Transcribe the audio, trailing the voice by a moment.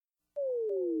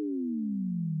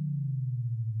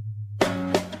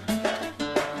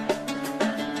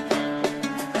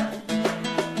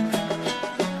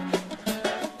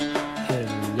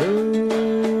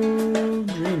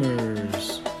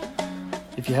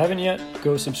haven't yet,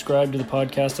 go subscribe to the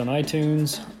podcast on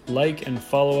iTunes, like and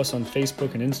follow us on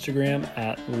Facebook and Instagram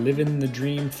at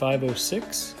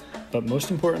LivingTheDream506. But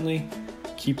most importantly,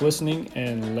 keep listening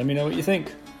and let me know what you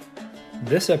think.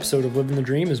 This episode of Living the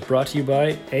Dream is brought to you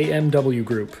by AMW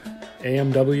Group.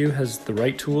 AMW has the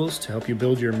right tools to help you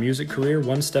build your music career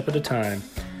one step at a time.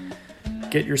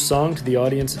 Get your song to the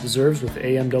audience it deserves with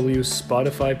AMW's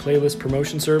Spotify playlist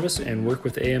promotion service and work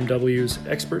with AMW's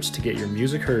experts to get your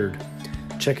music heard.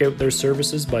 Check out their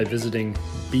services by visiting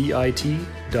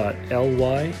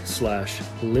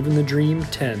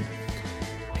bit.ly/livingthedream10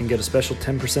 and get a special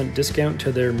 10% discount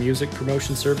to their music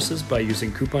promotion services by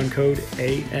using coupon code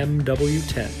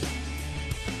AMW10.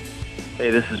 Hey,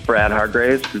 this is Brad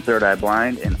Hargreaves from Third Eye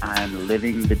Blind, and I'm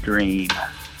living the dream.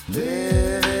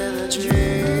 Living the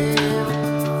dream.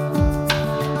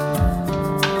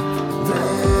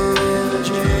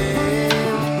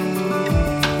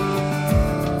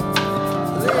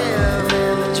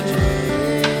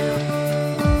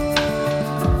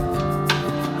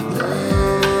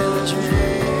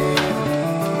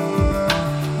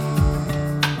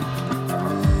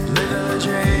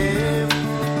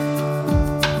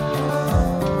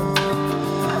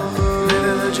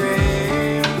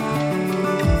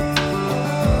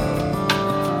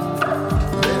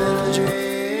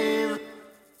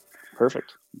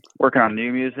 Perfect. Working on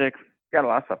new music. Got a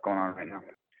lot of stuff going on right now.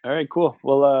 All right, cool.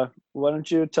 Well, why don't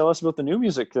you tell us about the new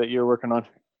music that you're working on?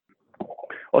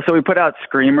 Well, so we put out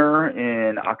Screamer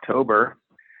in October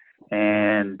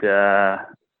and I've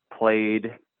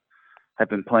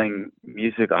been playing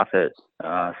music off it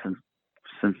since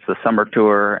the summer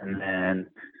tour, and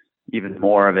then even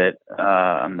more of it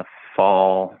on the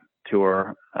fall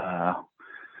tour.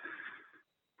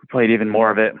 We played even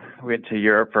more of it. We went to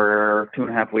Europe for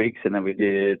 2.5 weeks, and then we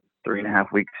did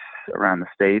 3.5 weeks around the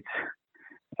States.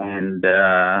 And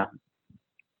the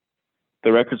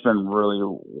record's been really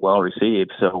well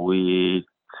received, so we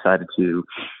decided to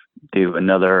do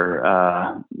another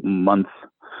month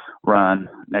run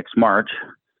next March,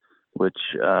 which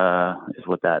is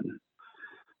what that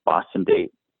Boston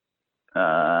date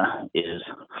is.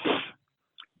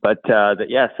 But so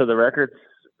the record's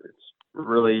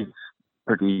really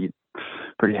pretty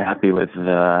happy with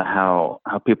how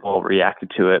people reacted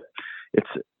to it.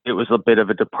 It was a bit of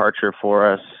a departure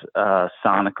for us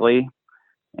sonically,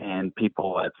 and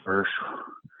people at first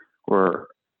were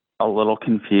a little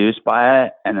confused by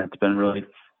it, and it's been really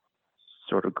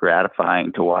sort of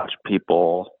gratifying to watch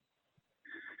people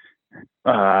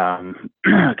kind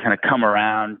of come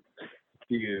around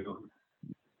to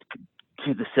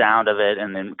the sound of it,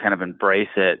 and then kind of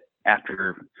embrace it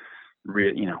after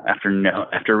realizing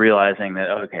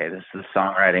that, okay, this is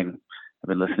songwriting I've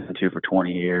been listening to for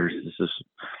 20 years. This is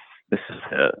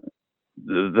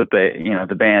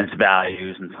the band's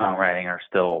values and songwriting are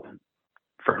still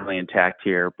firmly intact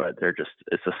here, but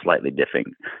it's a slightly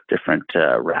different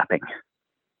wrapping.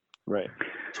 Right.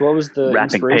 So what was the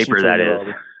wrapping inspiration paper for that your is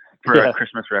album? for Yeah. a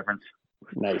Christmas reference?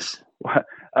 Nice.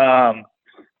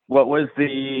 What was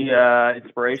the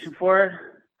inspiration for it?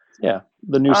 Yeah,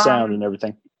 the new sound and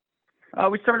everything.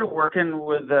 We started working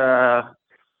with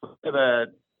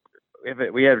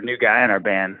we have a new guy in our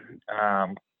band,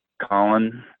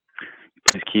 Colin,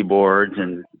 plays keyboards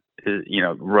and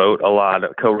co-wrote a lot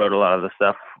of the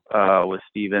stuff with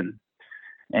Steven,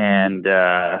 and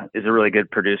is a really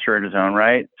good producer in his own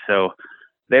right. So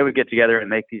they would get together and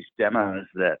make these demos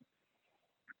that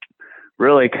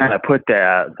really kind of put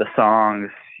the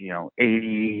songs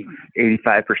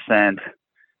 85%,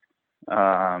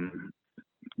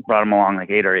 brought them along like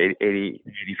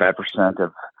 85%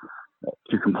 of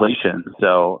to completion.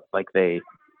 So like the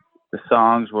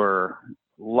songs were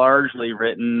largely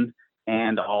written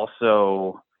and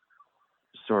also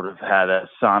sort of had a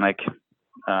sonic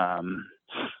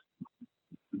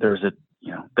there was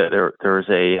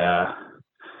a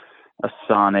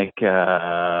sonic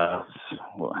how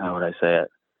would I say it?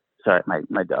 Sorry,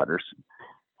 my daughter's,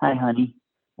 hi honey,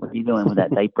 what are you doing with that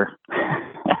diaper?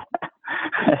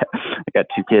 I got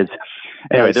 2 kids.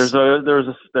 Anyway, Nice. there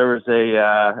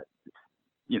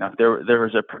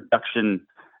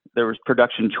was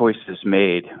production choices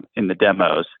made in the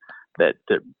demos that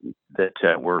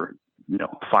were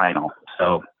final.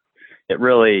 So that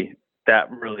really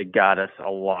got us a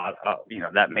lot of,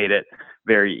 that made it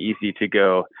very easy to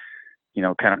go,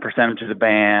 kind of present them to the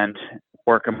band,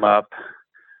 work them up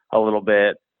a little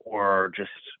bit, or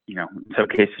just, in some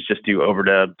cases just do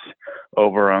overdubs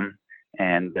over them.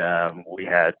 And we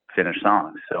had finished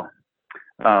songs. So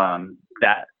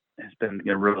that has been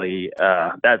really,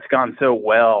 that's gone so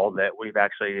well that we've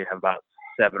actually have about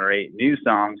 7 or 8 new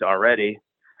songs already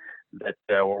that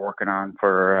we're working on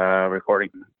for recording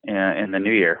in the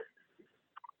new year.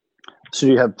 So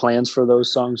do you have plans for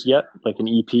those songs yet, like an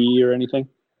EP or anything?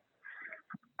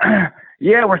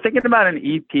 Yeah, we're thinking about an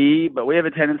EP, but we have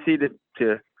a tendency to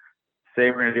say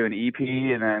we're going to do an EP,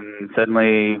 and then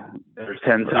suddenly there's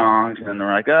 10 songs, and then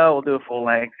they're like, oh, we'll do a full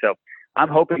length. So I'm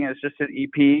hoping it's just an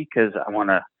EP, because I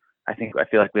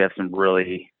feel like we have some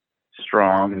really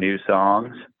strong new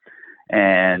songs,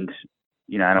 and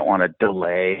I don't want to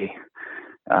delay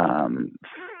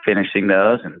finishing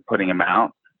those and putting them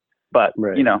out. But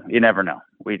right. You never know.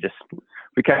 We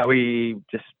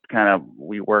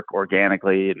work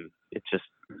organically, and it just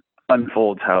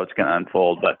unfolds how it's going to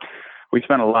unfold. But we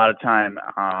spent a lot of time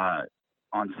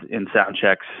in sound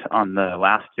checks on the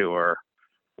last tour,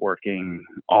 working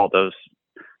all those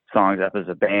songs up as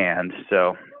a band.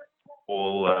 So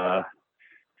we'll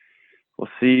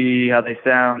see how they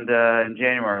sound in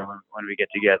January when we get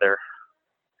together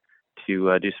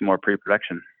to do some more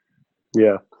pre-production.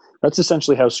 Yeah, that's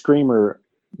essentially how Screamer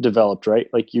developed, right?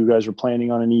 Like you guys were planning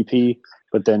on an EP,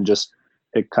 but then just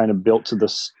it kind of built to the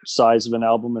size of an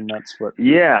album, and that's what.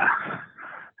 Yeah.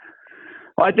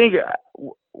 Well, I think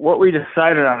what we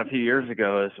decided on a few years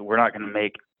ago is we're not going to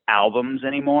make albums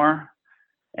anymore,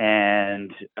 and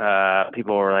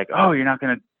people were like, "Oh, you're not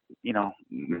going to,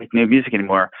 make new music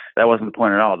anymore." That wasn't the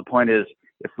point at all. The point is,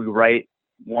 if we write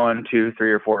 1, 2,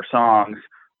 3, or 4 songs,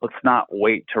 let's not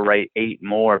wait to write 8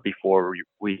 more before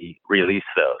we release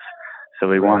those. So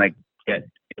we want to get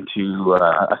into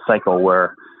a cycle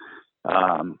where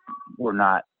we're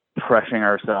not pressuring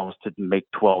ourselves to make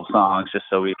 12 songs just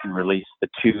so we can release the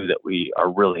 2 that we are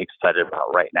really excited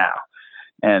about right now.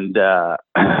 And but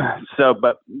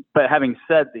having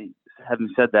said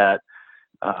that,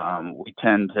 we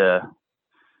tend to,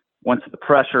 once the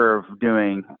pressure of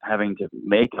having to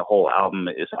make a whole album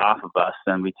is off of us,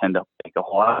 then we tend to make a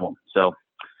whole album. So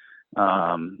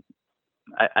I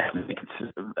think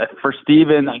for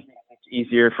Steven, I think it's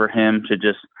easier for him to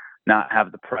just not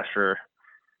have the pressure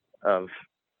of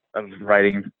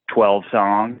writing 12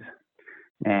 songs,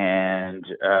 and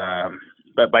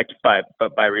but by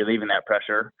relieving that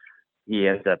pressure, he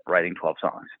ends up writing 12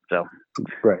 songs. So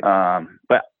right.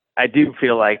 But I do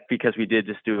feel like, because we did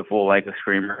just do a full length of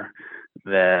Screamer,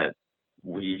 that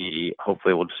we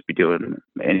hopefully will just be doing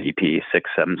an EP,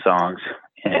 6-7 songs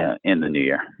in the new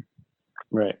year.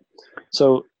 Right.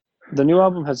 So the new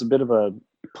album has a bit of a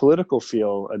political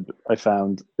feel, I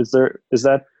found. Is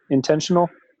that intentional?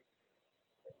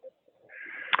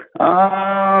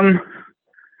 I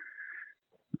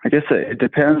guess it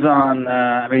depends on.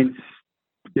 I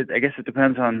guess it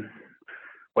depends on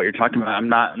what you're talking about. I'm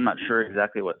not sure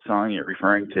exactly what song you're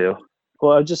referring to.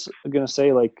 Well, I was just gonna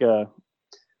say, like,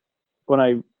 when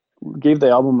I gave the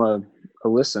album a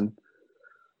listen,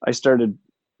 I started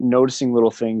noticing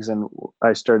little things, and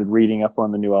I started reading up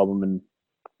on the new album. And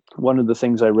one of the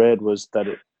things I read was that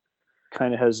it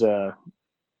kind of has a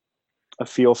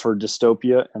feel for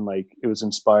dystopia, and like it was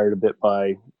inspired a bit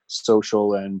by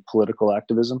social and political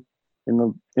activism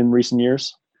in recent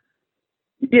years.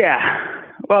 Yeah.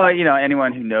 Well,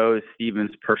 anyone who knows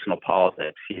Steven's personal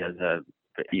politics, he has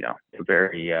he's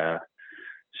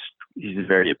a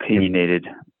very opinionated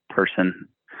person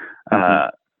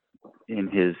in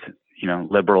his,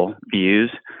 liberal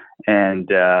views. And,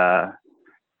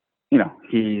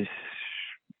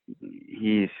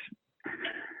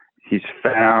 he's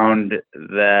found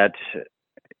that,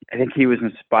 I think he was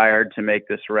inspired to make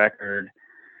this record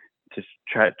to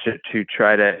try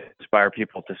to inspire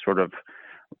people to sort of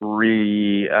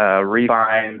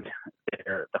refine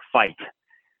the fight,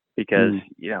 because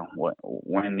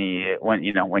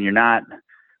when you're not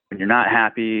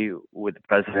happy with the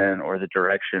president or the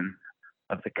direction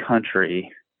of the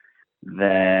country,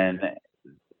 then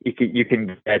it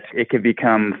can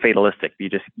become fatalistic. You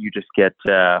just get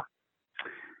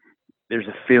there's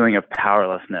a feeling of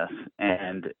powerlessness,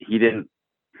 and I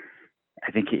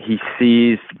think he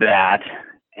sees that,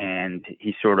 and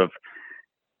he sort of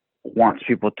wants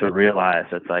people to realize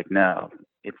it's like, no,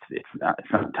 it's not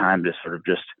time to sort of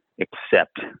just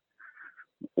accept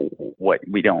what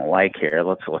we don't like here.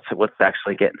 Let's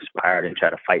actually get inspired and try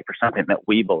to fight for something that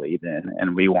we believe in,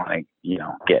 and we want to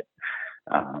get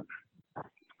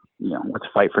let's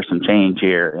fight for some change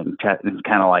here. And it's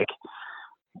kind of like,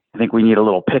 I think we need a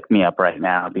little pick me up right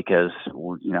now, because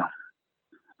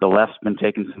the left's been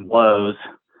taking some blows,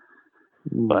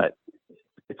 but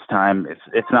it's time.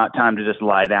 It's not time to just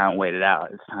lie down and wait it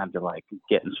out. It's time to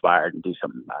get inspired and do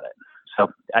something about it. So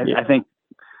I think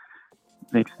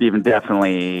Steven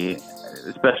definitely,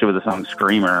 especially with the song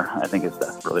Screamer, I think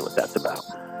that's really what that's about.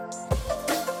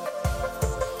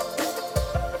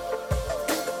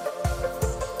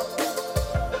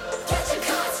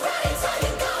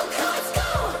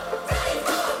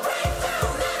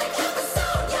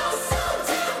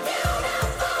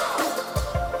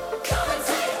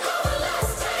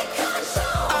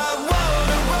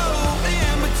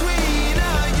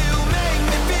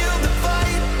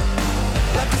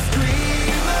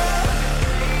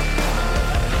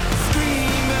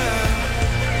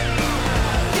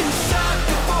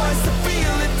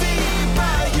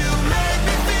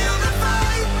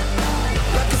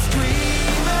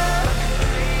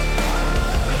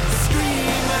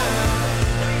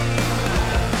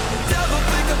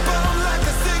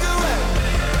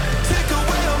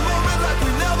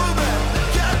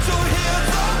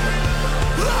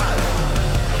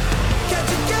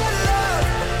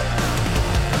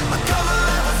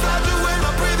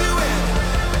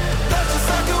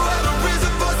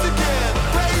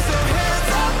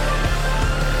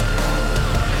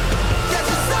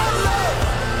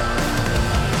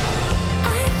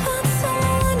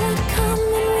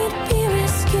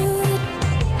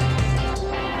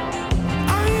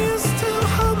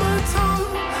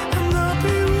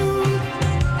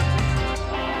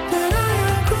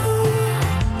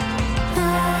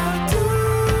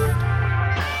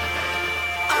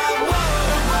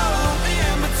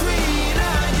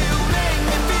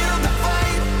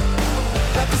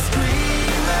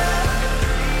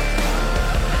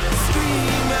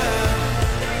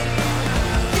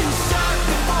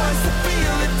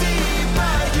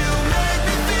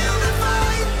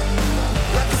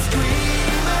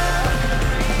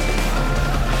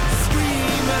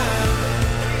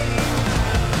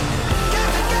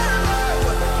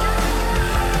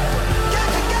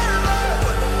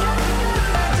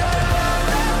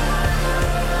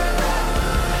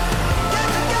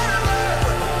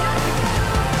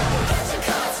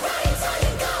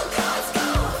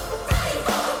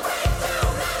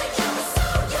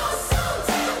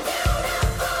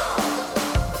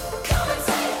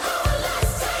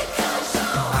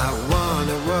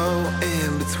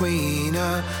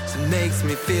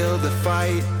 makes me feel the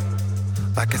fight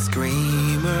like a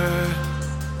screamer.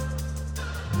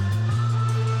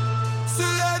 So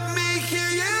let me hear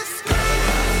you scream.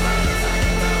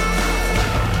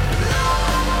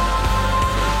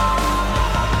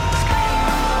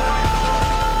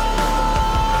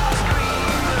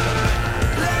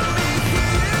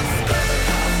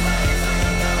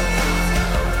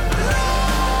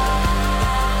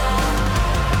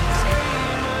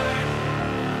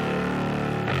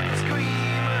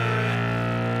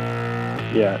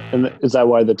 Yeah, and is that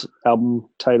why the album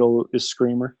title is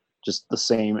Screamer? Just the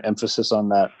same emphasis on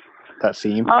that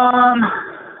theme?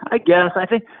 I guess.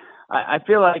 I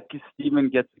feel like Steven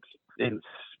gets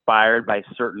inspired by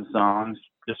certain songs.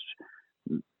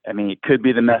 It could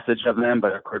be the message of them,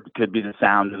 but it could be the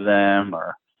sound of them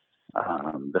or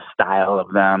the style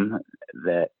of them,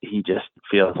 that he just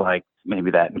feels like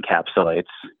maybe that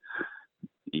encapsulates,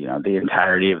 the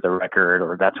entirety of the record,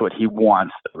 or that's what he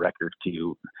wants the record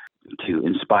to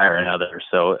inspire in others.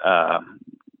 So I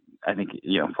think,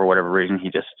 for whatever reason, he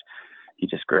just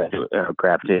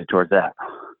gravitated towards that.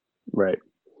 Right.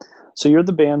 So you're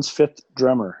the band's fifth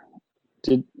drummer.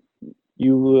 Did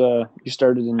you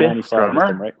started in '95 with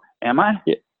them, right? Am I?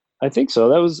 Yeah, I think so.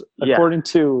 That was according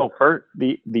to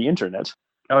the internet.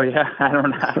 Oh yeah, I don't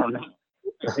know.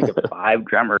 I think of 5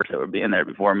 drummers that would be in there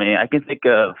before me. I can think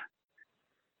of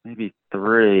maybe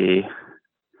 3.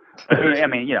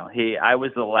 I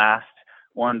was the last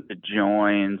one to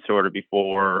join sort of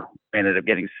before I ended up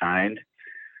getting signed.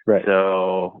 Right.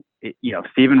 So,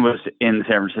 Steven was in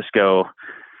San Francisco,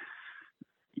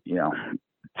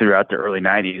 throughout the early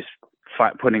 90s,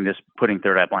 putting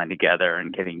Third Eye Blind together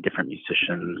and getting different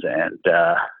musicians. And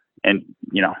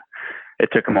it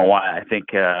took him a while. I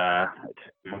think it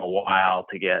took him a while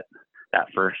to get that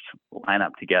first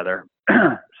lineup together.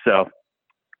 So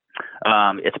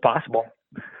it's possible.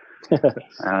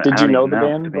 Did you know the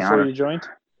band before you joined?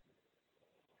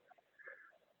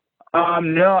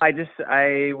 No,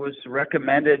 I was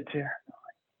recommended to.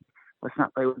 Let's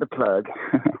not play with the plug.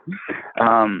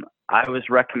 I was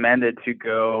recommended to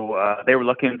go. They were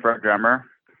looking for a drummer.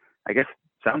 I guess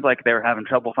sounds like they were having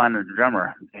trouble finding a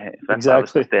drummer.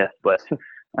 Exactly. But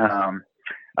a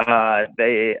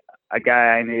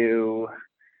guy I knew,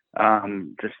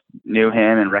 just knew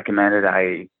him and recommended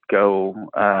I go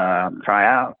try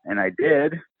out, and I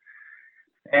did.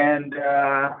 And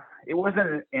it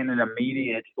wasn't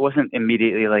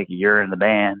immediately like you're in the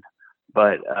band,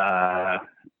 but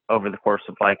over the course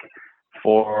of like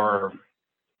 4-6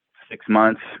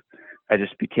 months, I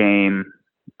became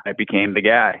the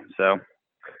guy. So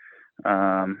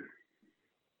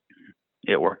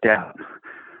it worked out.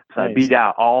 So nice. I beat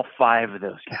out all 5 of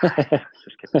those guys.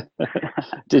 Just kidding.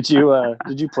 Did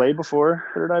you play before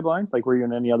Third Eye Blind? Like, were you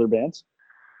in any other bands?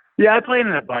 Yeah, I played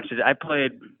in a bunch of. I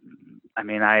played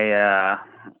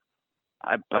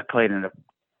in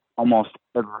almost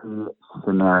every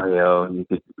scenario you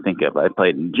could think of. I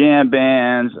played in jam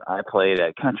bands. I played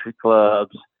at country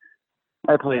clubs.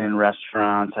 I played in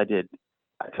restaurants. I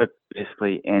took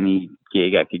basically any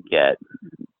gig I could get.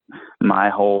 My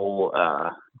whole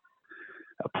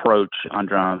approach on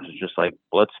drums is just like,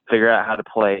 let's figure out how to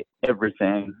play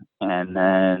everything and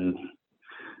then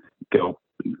go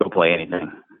play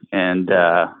anything. And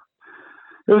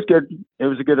it was good. It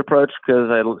was a good approach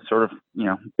because I sort of,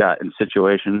 got in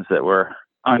situations that were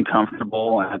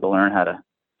uncomfortable and I had to learn how to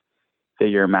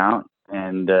figure them out.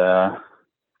 And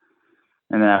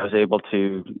then I was able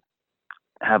to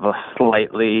have a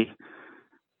slightly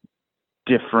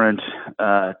different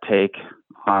take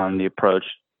on the approach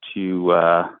to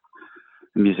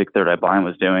the music Third Eye Blind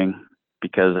was doing,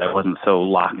 because I wasn't so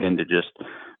locked into just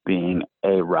being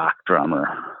a rock drummer.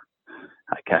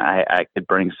 I could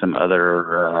bring some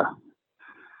other.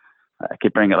 I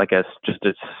could bring it like just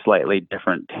a slightly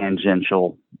different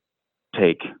tangential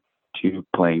take to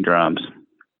playing drums.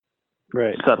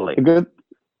 Right. Subtly. The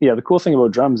cool thing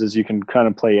about drums is you can kind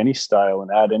of play any style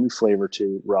and add any flavor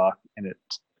to rock, and it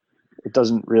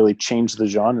doesn't really change the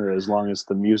genre as long as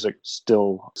the music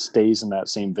still stays in that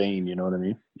same vein. You know what I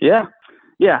mean? Yeah.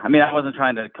 I mean, I wasn't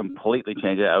trying to completely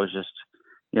change it. I was just,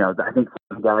 I think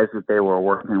some guys that they were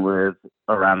working with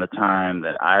around the time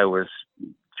that I was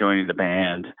joining the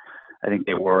band, I think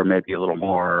they were maybe a little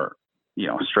more,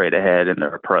 straight ahead in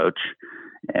their approach.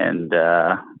 And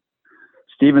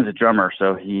Steven's a drummer,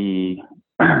 so he's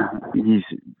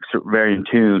very in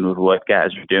tune with what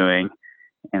guys are doing.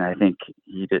 And I think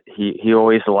he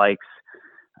always likes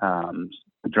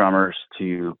drummers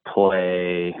to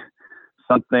play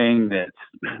something that's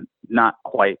not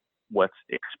quite what's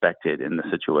expected in the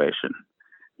situation.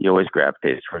 He always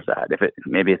gravitates towards that.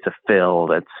 Maybe it's a fill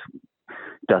that's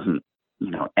doesn't,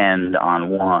 end on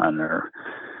one or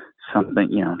something,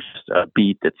 just a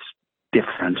beat that's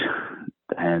different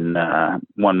than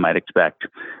one might expect.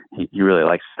 He really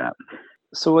likes that.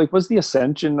 So, like, was the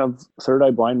ascension of Third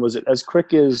Eye Blind, was it as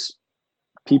quick as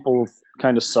people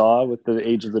kind of saw with the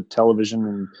age of the television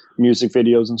and music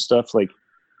videos and stuff? Like,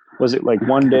 was it like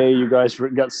one day you guys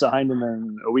got signed and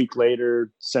then a week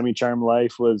later Semi Charmed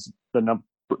Life was the number?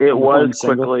 It was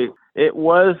single? quickly. It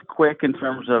was quick in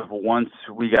terms of once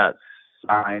we got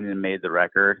signed and made the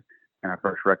record and our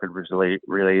first record was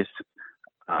released,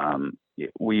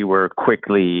 we were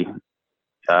quickly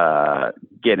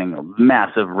getting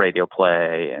massive radio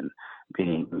play and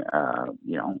being,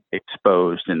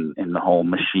 exposed in the whole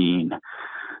machine.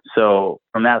 So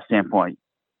from that standpoint,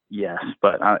 yes.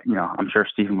 But, I'm sure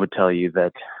Stephen would tell you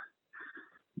that,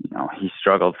 he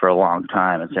struggled for a long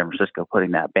time in San Francisco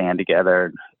putting that band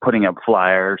together, putting up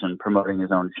flyers and promoting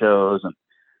his own shows and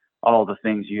all the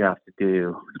things you have to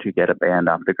do to get a band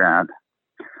off the ground.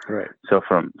 Right. So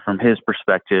from his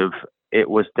perspective, it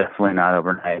was definitely not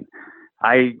overnight.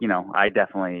 I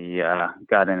definitely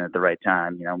got in at the right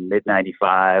time. Mid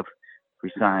 '95,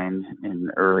 we signed in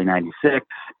early '96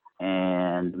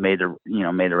 and made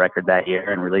the record that year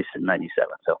and released it in '97.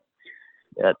 So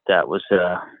that was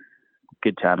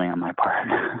good timing on my part.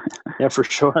 Yeah, for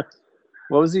sure.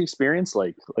 What was the experience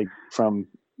like from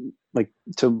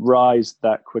to rise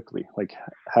that quickly? Like,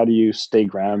 how do you stay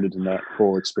grounded in that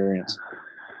whole experience?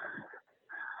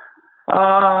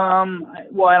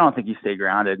 Well, I don't think you stay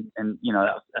grounded, and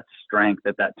that's strength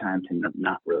at that time to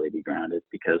not really be grounded,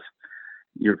 because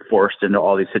you're forced into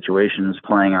all these situations,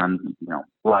 playing on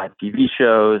live TV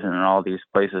shows and in all these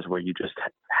places where you just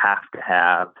have to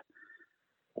have,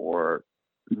 or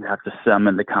you have to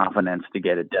summon the confidence to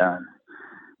get it done,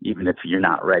 even if you're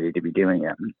not ready to be doing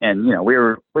it. And we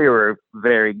were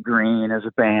very green as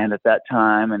a band at that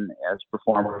time and as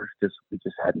performers, because we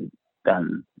just hadn't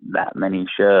done that many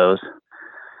shows.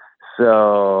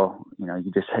 So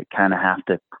you just kind of have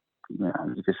to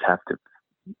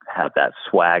have that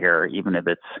swagger, even if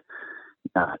it's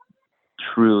not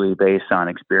truly based on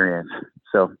experience.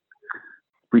 So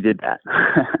we did that.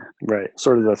 Right,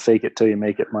 sort of the fake it till you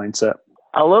make it mindset.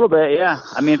 A little bit, yeah.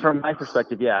 I mean, from my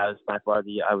perspective, yeah, I was by far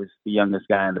I was the youngest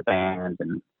guy in the band,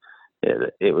 and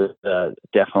it was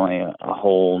definitely a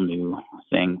whole new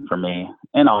thing for me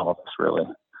and all of us, really.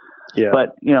 Yeah.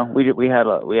 But we had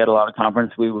a lot of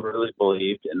confidence. We really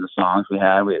believed in the songs we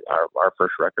had. Our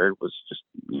first record was just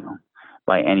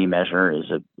by any measure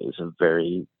is a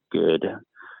very good,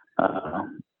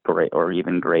 great or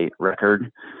even great record.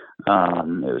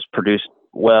 It was produced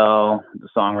well. The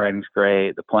songwriting's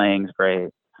great. The playing's great.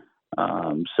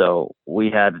 So we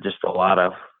had just a lot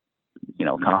of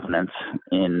confidence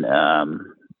in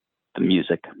the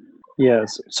music.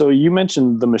 Yes. So you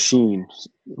mentioned the machine,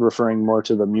 referring more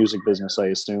to the music business, I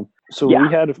assume. So Yeah.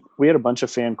 we had a bunch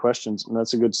of fan questions, and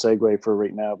that's a good segue for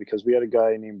right now, because we had a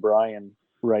guy named Brian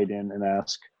write in and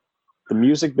ask, the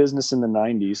music business in the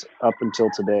 90s up until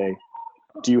today,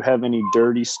 do you have any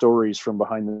dirty stories from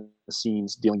behind the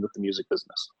scenes dealing with the music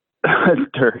business?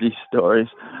 Dirty stories.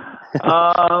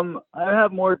 I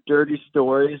have more dirty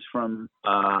stories from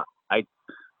I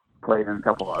played in a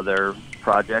couple other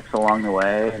projects along the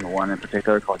way, and one in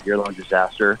particular called Year Long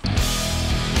Disaster.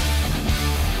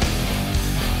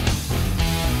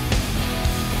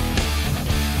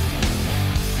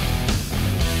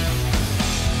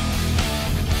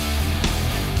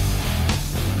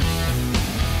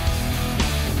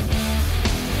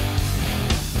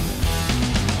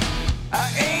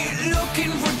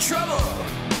 Trouble.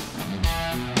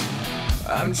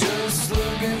 I'm just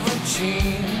looking for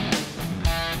change.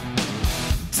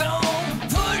 Don't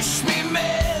push me,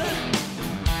 man,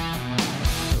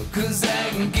 'cause I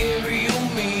can carry you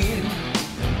mean.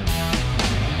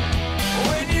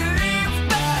 When you leave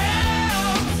the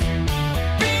house,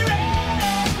 be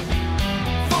ready,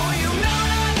 for you know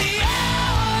not the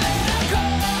hour that I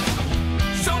call.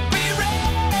 So be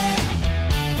ready.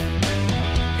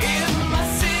 In my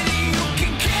city, you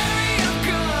can carry a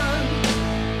gun.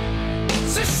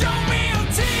 So show me your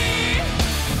teeth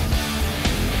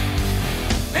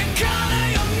and color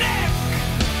your neck.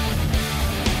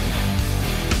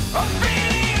 A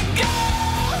pretty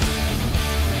girl,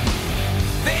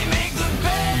 they make the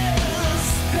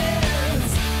best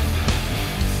pets.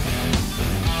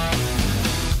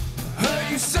 Heard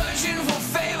you searching for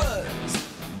favors.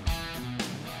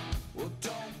 Well,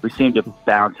 don't. We seem to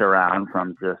bounce around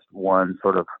from just one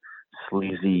sort of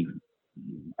sleazy,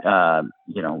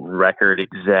 record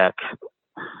exec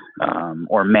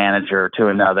or manager to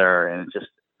another, and just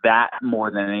that more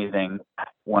than anything.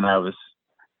 When I was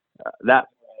that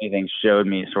anything showed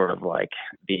me sort of like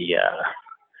the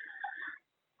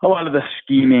a lot of the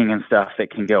scheming and stuff that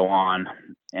can go on,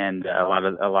 and a lot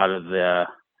of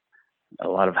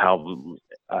how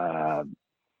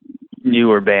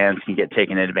newer bands can get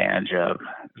taken advantage of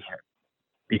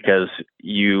because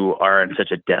you are in such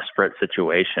a desperate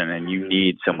situation and you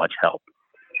need so much help.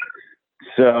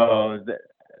 So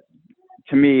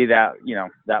to me, that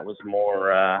was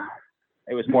more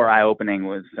it was more eye-opening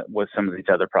with some of these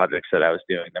other projects that I was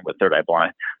doing than with Third Eye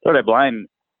Blind. Third Eye Blind,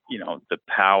 the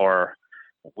power,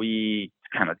 we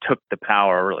kind of took the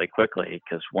power really quickly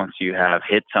because once you have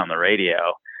hits on the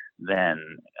radio,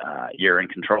 then you're in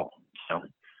control. So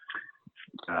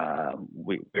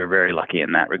we're very lucky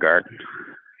in that regard.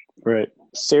 Right.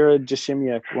 Sarah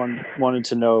Jashimiak wanted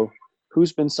to know,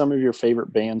 who's been some of your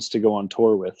favorite bands to go on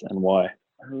tour with and why?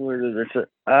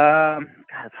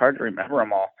 It's hard to remember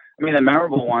them all. I mean, the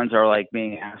memorable ones are like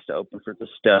being asked to open for the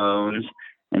Stones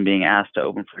and being asked to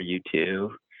open for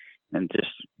U2, and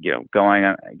just going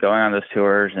on those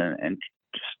tours and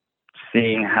just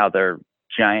seeing how their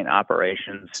giant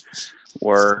operations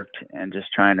worked and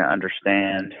just trying to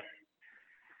understand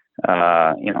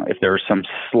if there was some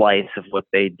slice of what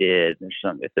they did,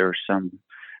 if there was some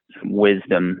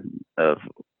wisdom of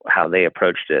how they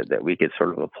approached it that we could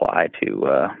sort of apply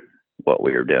to what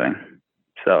we were doing.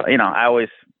 So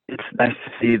it's nice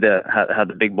to see how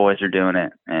the big boys are doing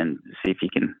it and see if you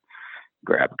can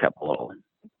grab a couple little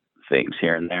things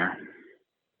here and there.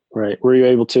 Right. Were you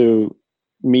able to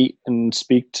meet and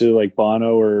speak to like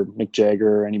Bono or Mick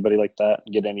Jagger or anybody like that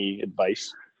and get any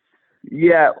advice?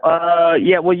 Yeah. Well,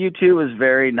 U2 was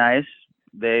very nice.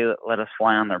 They let us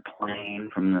fly on their plane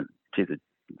from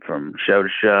show to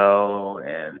show,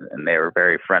 and they were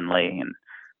very friendly and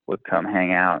would come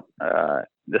hang out.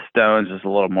 The Stones was a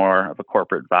little more of a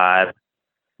corporate vibe,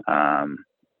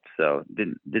 so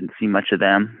didn't see much of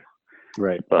them.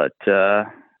 Right. But they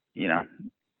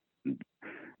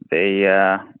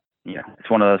it's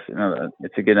one of those.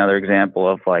 It's a good another example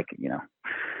of like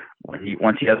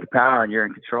once you have the power and you're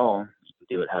in control, you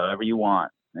can do it however you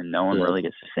want, and no one really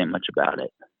gets to say much about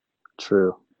it.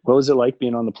 True. What was it like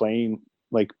being on the plane,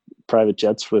 like private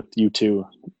jets with U2?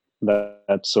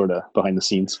 That sort of behind the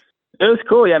scenes. It was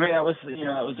cool. Yeah, I mean, that was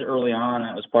early on.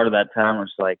 That was part of that time. It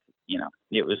was like,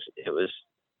 it was.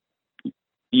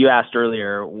 You asked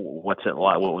earlier, what's it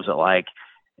like? What was it like?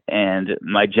 And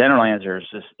my general answer is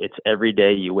just, it's every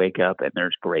day you wake up and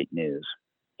there's great news.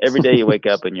 Every day you wake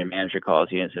up and your manager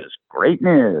calls you and says, great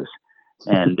news.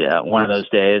 And one of those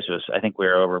days was, I think we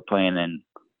were over playing in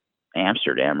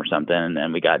Amsterdam or something, and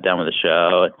then we got done with the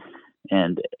show,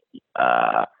 and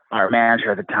our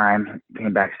manager at the time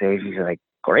came backstage. He's like,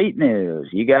 great news,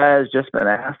 you guys just been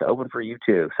asked to open for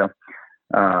U2. So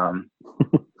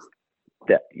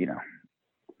that it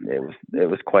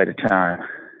was quite a time.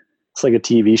 It's like a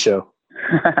TV show.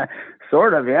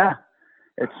 Sort of, yeah.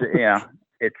 It's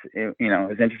it's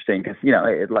interesting because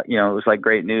it was like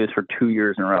great news for 2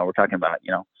 years in a row. We're talking about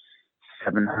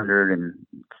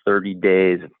 730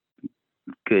 days of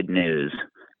good news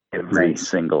every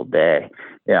single day.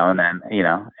 And then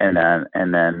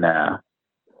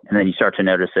and then you start to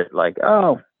notice it, like,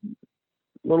 oh,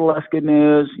 a little less good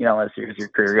news, as your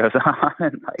career goes on,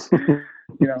 and like,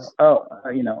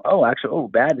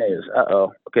 bad news.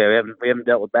 Okay, we haven't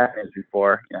dealt with bad news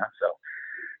before. So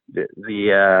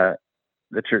the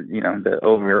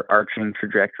overarching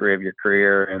trajectory of your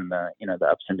career and the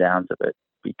ups and downs of it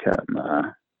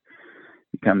become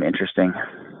interesting.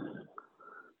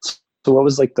 So what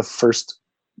was like the first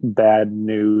bad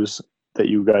news that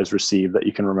you guys received that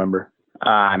you can remember?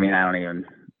 I mean, I don't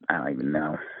even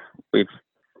know. We've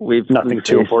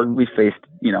too important. We faced,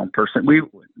 I don't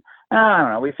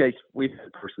know. We faced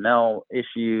personnel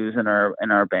issues in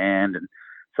our band and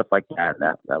stuff like that.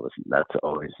 That's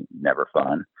always never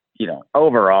fun.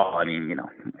 Overall, I mean,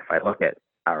 if I look at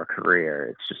our career,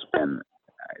 it's just been,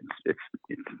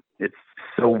 it's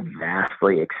so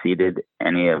vastly exceeded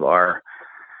any of our,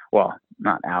 well,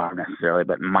 not our necessarily,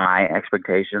 but my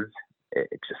expectations.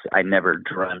 I never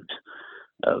dreamt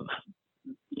of,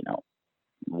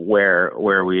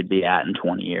 where we'd be at in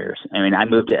 20 years. I mean, I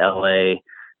moved to LA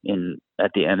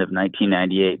at the end of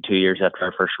 1998, 2 years after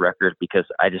our first record, because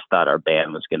I just thought our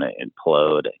band was going to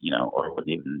implode, or wouldn't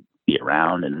even be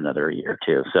around in another year or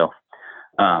two. So,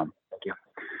 thank you.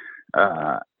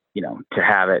 To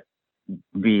have it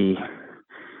be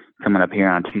coming up here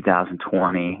on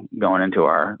 2020, going into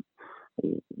our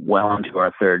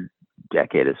third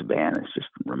decade as a band, is just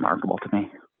remarkable to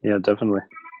me. Yeah, definitely.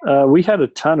 We had a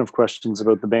ton of questions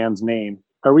about the band's name.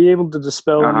 Are we able to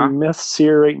dispel Uh-huh. any myths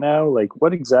here right now? Like,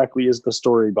 what exactly is the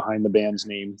story behind the band's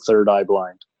name, Third Eye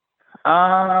Blind?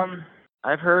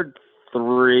 I've heard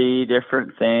 3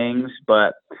 different things,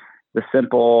 but the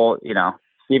simple,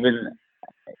 even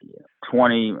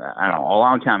 20, I don't know, a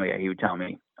long time ago, he would tell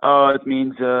me, oh, it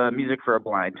means music for a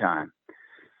blind time.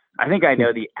 I think I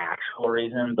know the actual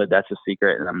reason, but that's a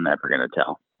secret, and I'm never going to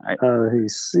tell. I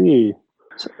see.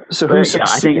 So But who's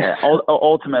I think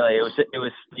ultimately it was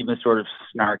Steven's sort of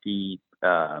snarky.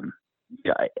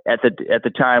 At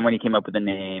the time when he came up with the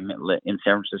name in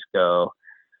San Francisco,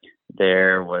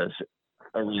 there was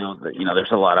a real,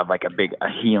 there's a lot of like a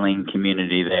healing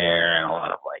community there, and a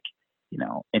lot of like,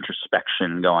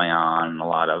 introspection going on, and a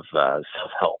lot of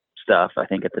self-help stuff, I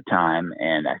think, at the time.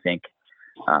 And I think,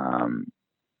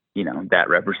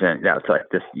 that's like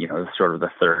this, sort of the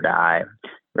third eye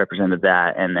represented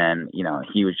that. And then,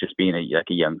 he was just being like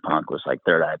a young punk, was like,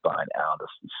 third eye blind, I'll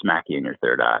just smack you in your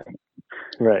third eye.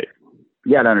 Right.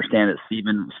 You got to understand that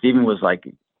Steven was like,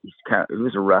 he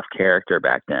was a rough character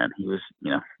back then. He was,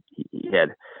 he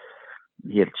had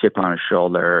a chip on his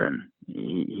shoulder, and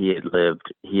he had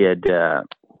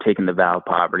taken the vow of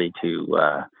poverty to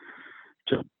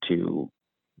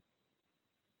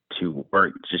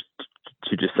work, just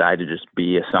to decide to just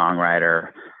be a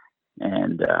songwriter.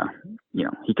 And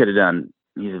he could have done,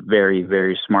 he's a very,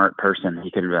 very smart person.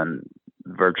 He could have done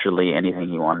virtually anything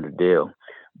he wanted to do,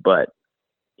 but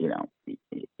you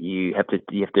have to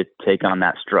take on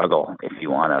that struggle if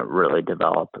you want to really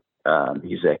develop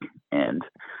music and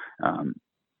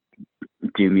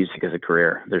do music as a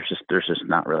career. There's just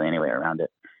not really any way around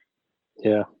it.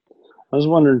 Yeah. I was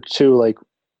wondering too, like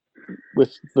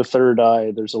with the third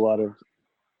eye, there's a lot of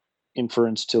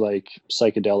inference to like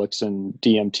psychedelics and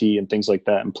DMT and things like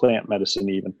that, and plant medicine,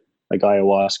 even like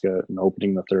ayahuasca and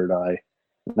opening the third eye.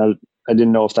 And I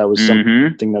didn't know if that was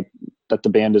something that the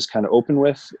band is kind of open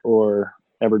with or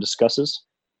ever discusses.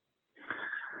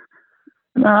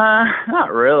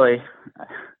 Not really.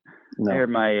 No. I heard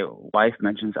my wife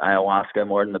mentions ayahuasca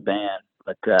more than the band,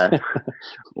 but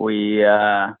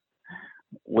we're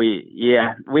not.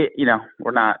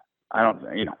 We're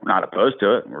not opposed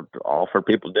to it. We're all for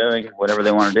people doing whatever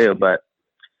they want to do, but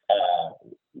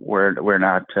we're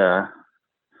not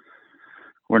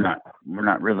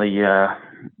really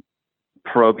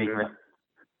probing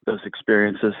those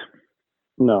experiences.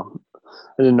 No,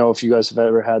 I didn't know if you guys have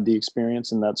ever had the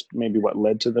experience, and that's maybe what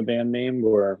led to the band name,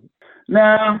 or. No,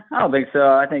 I don't think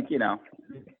so. I think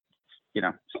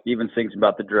Steven thinks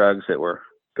about the drugs that were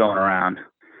going around.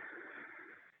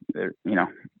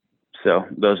 So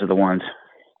those are the ones,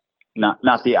 not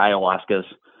the ayahuascas.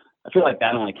 I feel like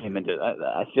that only came into.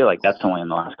 I feel like that's only in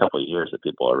the last couple of years that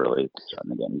people are really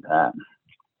starting to get into that.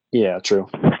 Yeah, true.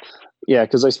 Yeah,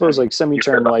 because I suppose like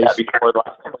Semi-Charmed Life. Before the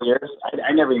last couple of years,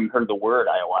 I never even heard the word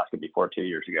ayahuasca before 2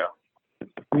 years ago.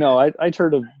 No, I'd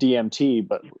heard of DMT,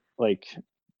 but like,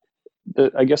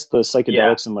 I guess the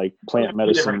psychedelics and like plant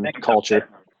medicine culture.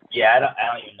 Yeah, I don't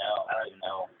even know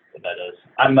what that is.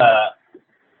 I don't know.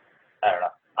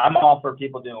 I'm all for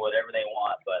people doing whatever they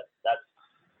want, but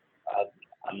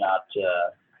I'm not.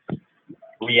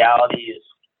 Reality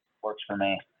works for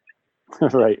me.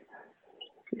 Right.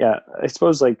 Yeah, I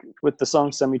suppose like with the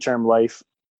song "Semi-Charmed Life,"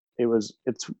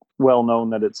 it's well known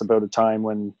that it's about a time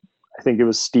when I think it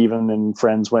was Steven and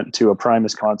friends went to a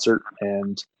Primus concert,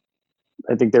 and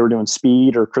I think they were doing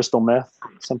speed or crystal meth,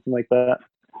 something like that.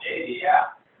 Yeah,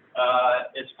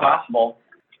 it's possible.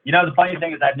 The funny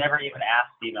thing is I've never even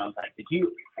asked Steven. I was like,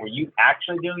 were you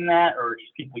actually doing that, or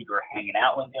these people you were hanging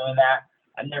out with doing that?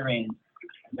 I've never even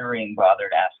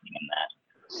bothered asking him that.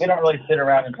 We don't really sit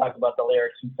around and talk about the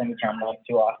lyrics and Semi-Charmed Life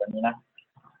too often,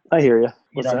 I hear you.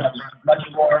 Much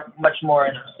more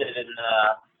interested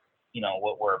in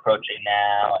what we're approaching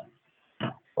now,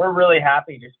 and we're really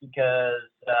happy just because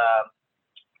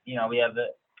we have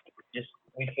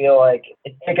we feel like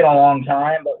it's taken a long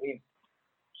time, but we've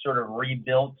sort of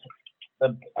rebuilt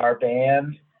our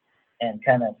band and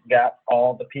kind of got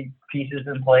all the pieces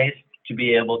in place to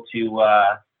be able to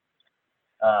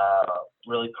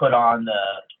really put on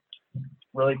the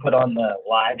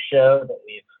live show that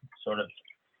we've sort of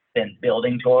been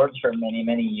building towards for many,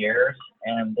 many years.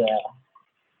 And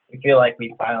we feel like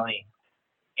we finally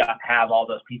have all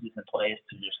those pieces in place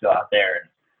to just go out there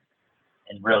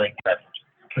and really kind of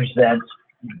present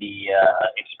the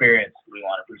experience we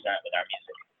want to present with our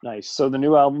music. Nice. So the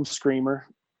new album, Screamer,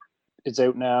 is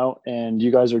out now, and you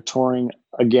guys are touring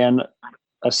again,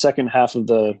 a second half of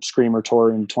the Screamer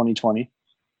tour in 2020,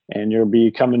 and you'll be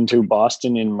coming to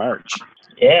Boston in March.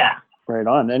 Yeah. Right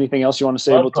on. Anything else you want to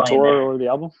say about the tour or the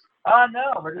album?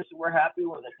 No, we're happy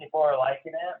with it. People are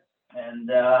liking it. And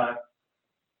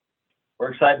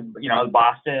we're excited.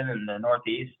 Boston and the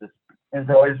Northeast has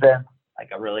always been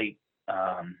like a really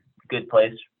good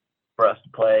place for us to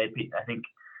play. I think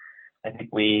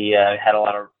we have had a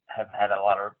lot of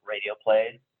radio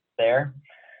play there,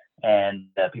 and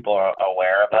people are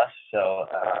aware of us. So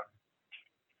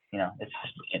it's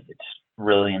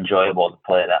really enjoyable to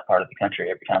play that part of the country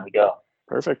every time we go.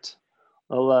 Perfect.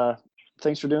 Well,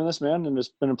 thanks for doing this, man, and it's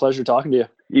been a pleasure talking to you.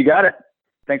 You got it.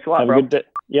 Thanks a lot, bro. Have a good day.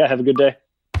 Yeah, have a good day.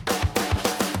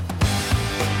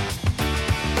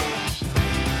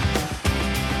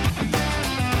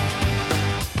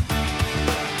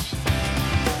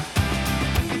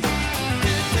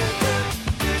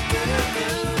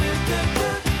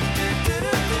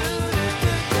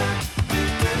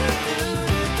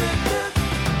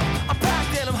 I'm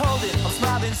packed and I'm holding, I'm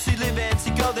smiling, she living,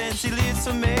 she golden, she lives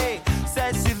for me.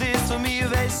 Says she lives for me,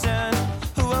 ovation,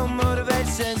 her own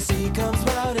motivation. She comes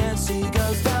round and she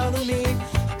goes down on me,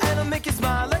 and I'll make you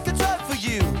smile like a drug for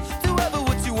you. Do ever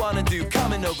what you wanna do,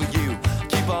 coming over you.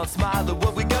 Keep on smiling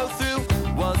what we go through.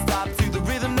 One stop to the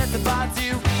rhythm that divides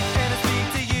you, and I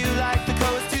speak to you like the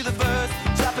chorus to the verse.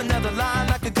 Drop another line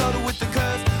like a coda with the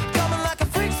curse. Coming like a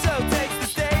freak show takes the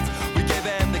stage. We give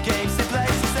them the game she plays.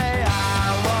 She say, I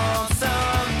want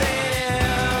something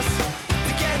else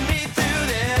to get me through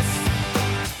this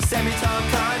semi-time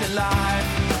kind of life.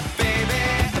 Baby,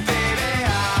 baby,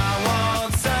 I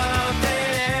want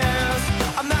something else.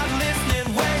 I'm not listening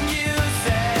when you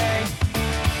say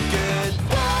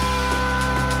goodbye.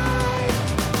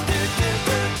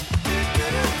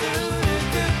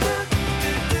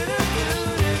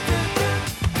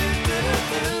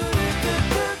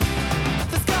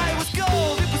 The sky was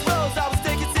gold, it was rose. I was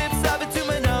taking sips of it to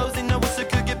my nose, and I wish I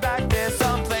could get back there,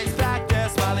 someplace back there,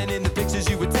 smiling in the pictures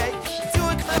you would take. To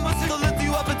a climb, it'll lift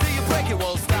you up until you break. It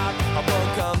won't stop. I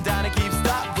won't come down and keep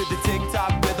stop with the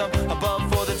tick-tock rhythm. I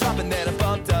bumped for the drop and then I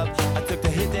bumped up. I took the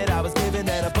hit that I was given,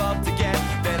 then I bumped again,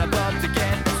 then I bumped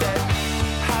again. Said,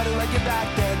 how do I get back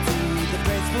there to the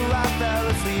place where I fell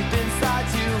asleep inside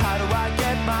you? How do I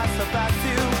get myself back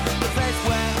to the place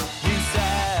where you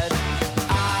said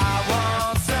I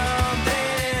want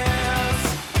something else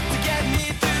to get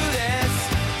me through this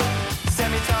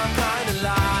semi-time kind of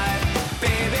life?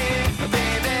 Baby,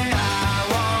 baby, I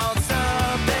want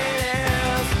something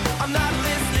else. I'm not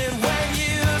listening when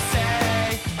you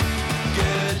say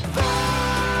goodbye.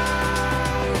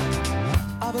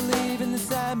 I believe in the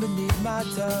sand beneath my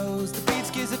toes. The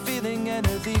beach gives a feeling, an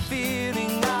earthy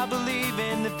feeling. I believe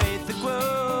in the faith that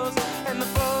grows, and the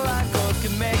full light goals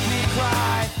can make me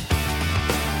cry.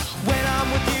 When I'm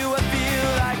with you, I feel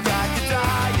like I could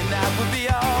die, and that would be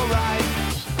alright,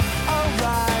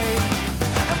 alright.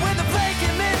 And when the plane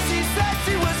came in, she said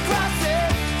she was crossing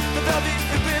the velvet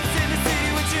ribbons in the sea.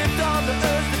 We tripped on the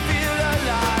earth to feel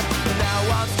alive, and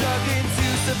now I'm struggling to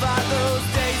survive those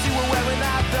days you were wearing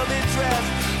that velvet dress.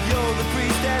 You're the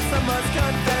priestess, I must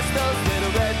confess. Those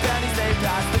little red panties, they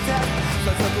passed the test.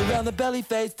 Let's look around the belly,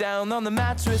 face down on the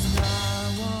mattress. I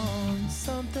want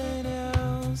something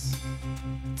else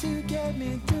to get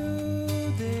me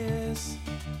through this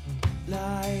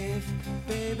life.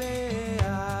 Baby,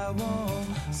 I want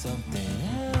something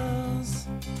else.